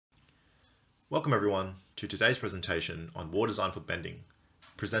Welcome everyone to today's presentation on wall design for bending,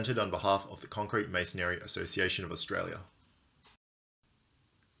 presented on behalf of the Concrete Masonry Association of Australia.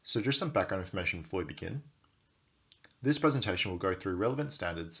 So just some background information before we begin. This presentation will go through relevant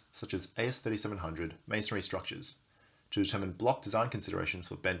standards such as AS 3700 masonry structures to determine block design considerations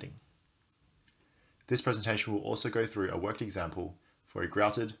for bending. This presentation will also go through a worked example for a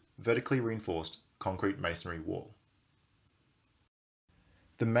grouted, vertically reinforced concrete masonry wall.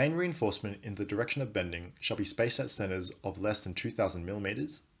 The main reinforcement in the direction of bending shall be spaced at centers of less than 2000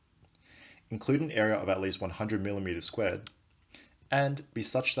 mm, include an area of at least 100 mm squared, and be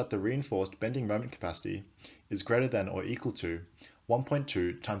such that the reinforced bending moment capacity is greater than or equal to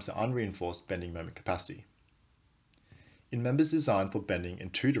 1.2 times the unreinforced bending moment capacity. In members designed for bending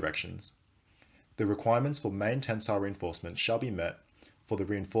in two directions, the requirements for main tensile reinforcement shall be met for the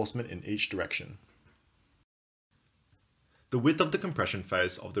reinforcement in each direction. The width of the compression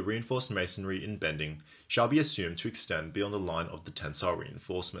phase of the reinforced masonry in bending shall be assumed to extend beyond the line of the tensile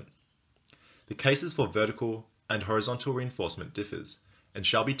reinforcement. The cases for vertical and horizontal reinforcement differs and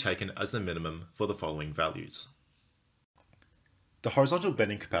shall be taken as the minimum for the following values. The horizontal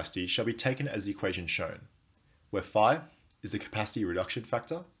bending capacity shall be taken as the equation shown, where phi is the capacity reduction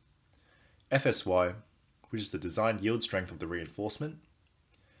factor, FSY, which is the design yield strength of the reinforcement,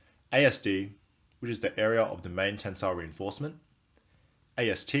 ASD, which is the area of the main tensile reinforcement,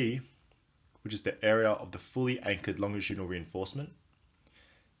 AST, which is the area of the fully anchored longitudinal reinforcement,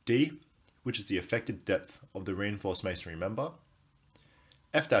 D, which is the effective depth of the reinforced masonry member,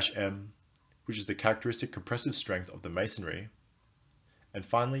 F-M, which is the characteristic compressive strength of the masonry, and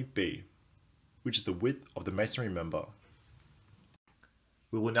finally B, which is the width of the masonry member.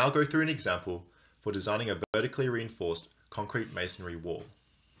 We will now go through an example for designing a vertically reinforced concrete masonry wall.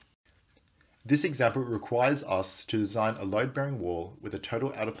 This example requires us to design a load-bearing wall with a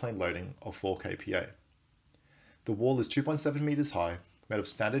total out-of-plane loading of 4 kPa. The wall is 2.7 meters high, made of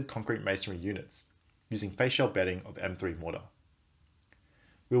standard concrete masonry units, using face shell bedding of M3 mortar.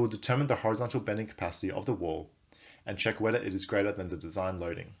 We will determine the horizontal bending capacity of the wall and check whether it is greater than the design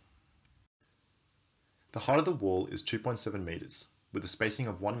loading. The height of the wall is 2.7 meters, with a spacing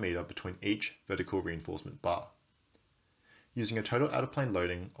of 1 meter between each vertical reinforcement bar. Using a total out-of-plane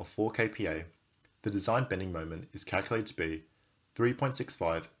loading of 4 kPa, the design bending moment is calculated to be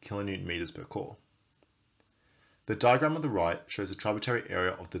 3.65 kN per core. The diagram on the right shows the tributary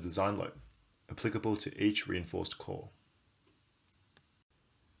area of the design load, applicable to each reinforced core.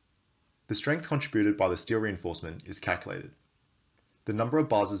 The strength contributed by the steel reinforcement is calculated. The number of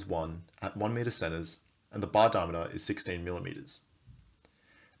bars is 1 at 1 meter centers, and the bar diameter is 16 mm.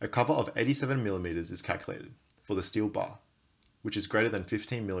 A cover of 87 mm is calculated for the steel bar, which is greater than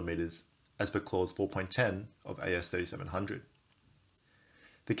 15 mm as per clause 4.10 of AS 3700.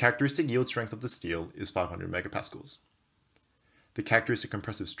 The characteristic yield strength of the steel is 500 megapascals. The characteristic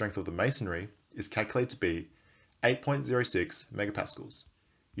compressive strength of the masonry is calculated to be 8.06 megapascals,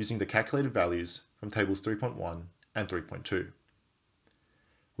 using the calculated values from tables 3.1 and 3.2.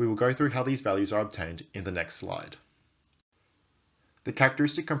 We will go through how these values are obtained in the next slide. The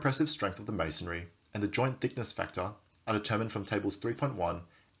characteristic compressive strength of the masonry and the joint thickness factor are determined from tables 3.1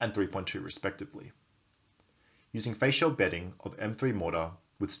 and 3.2 respectively. Using face shell bedding of M3 mortar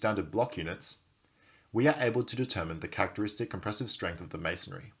with standard block units, we are able to determine the characteristic compressive strength of the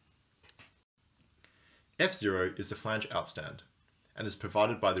masonry. F0 is the flange outstand and is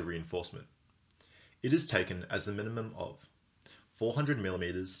provided by the reinforcement. It is taken as the minimum of 400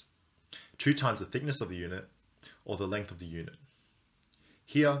 mm, 2 times the thickness of the unit, or the length of the unit.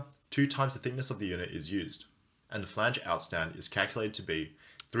 Here, 2 times the thickness of the unit is used, and the flange outstand is calculated to be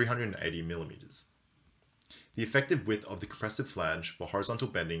 380 mm. The effective width of the compressive flange for horizontal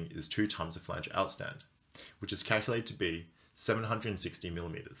bending is 2 times the flange outstand, which is calculated to be 760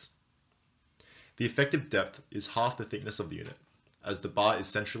 mm. The effective depth is half the thickness of the unit, as the bar is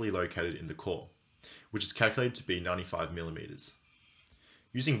centrally located in the core, which is calculated to be 95 mm.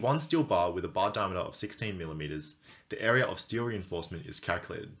 Using one steel bar with a bar diameter of 16 mm, the area of steel reinforcement is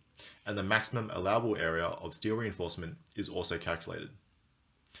calculated, and the maximum allowable area of steel reinforcement is also calculated.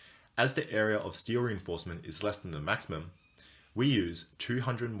 As the area of steel reinforcement is less than the maximum, we use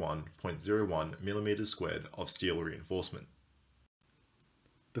 201.01 mm squared of steel reinforcement.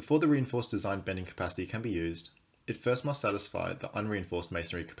 Before the reinforced design bending capacity can be used, it first must satisfy the unreinforced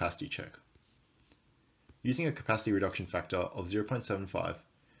masonry capacity check. Using a capacity reduction factor of 0.75,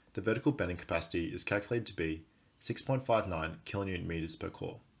 the vertical bending capacity is calculated to be 6.59 kN per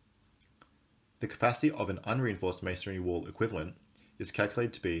core. The capacity of an unreinforced masonry wall equivalent is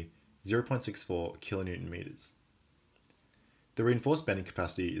calculated to be 0.64 kN. The reinforced bending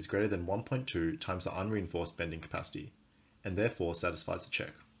capacity is greater than 1.2 times the unreinforced bending capacity, and therefore satisfies the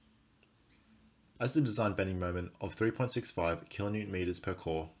check. As the design bending moment of 3.65 kN per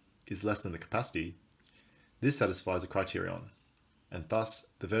core is less than the capacity, this satisfies the criterion, and thus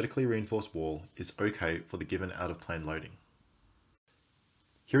the vertically reinforced wall is okay for the given out-of-plane loading.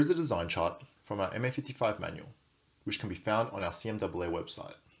 Here is a design chart from our MA55 manual, which can be found on our CMAA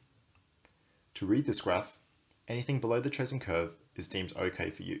website. To read this graph, anything below the tracing curve is deemed okay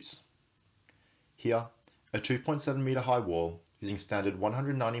for use. Here, a 2.7 meter high wall using standard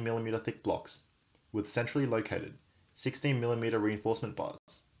 190mm thick blocks with centrally located 16mm reinforcement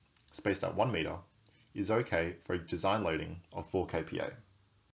bars, spaced at 1 meter, is okay for a design loading of 4 kPa.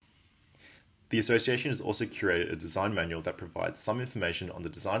 The association has also curated a design manual that provides some information on the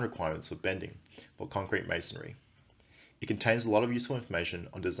design requirements for bending for concrete masonry. It contains a lot of useful information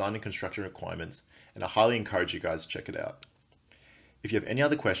on design and construction requirements, and I highly encourage you guys to check it out. If you have any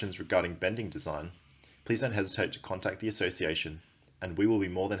other questions regarding bending design, please don't hesitate to contact the association, and we will be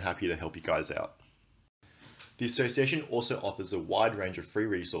more than happy to help you guys out. The association also offers a wide range of free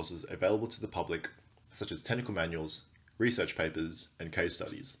resources available to the public, such as technical manuals, research papers, and case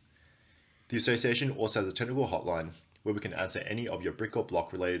studies. The association also has a technical hotline where we can answer any of your brick or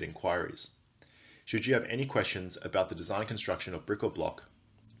block related inquiries. Should you have any questions about the design and construction of brick or block,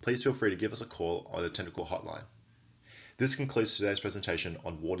 please feel free to give us a call on the technical hotline. This concludes today's presentation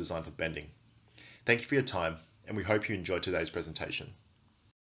on wall design for bending. Thank you for your time, and we hope you enjoyed today's presentation.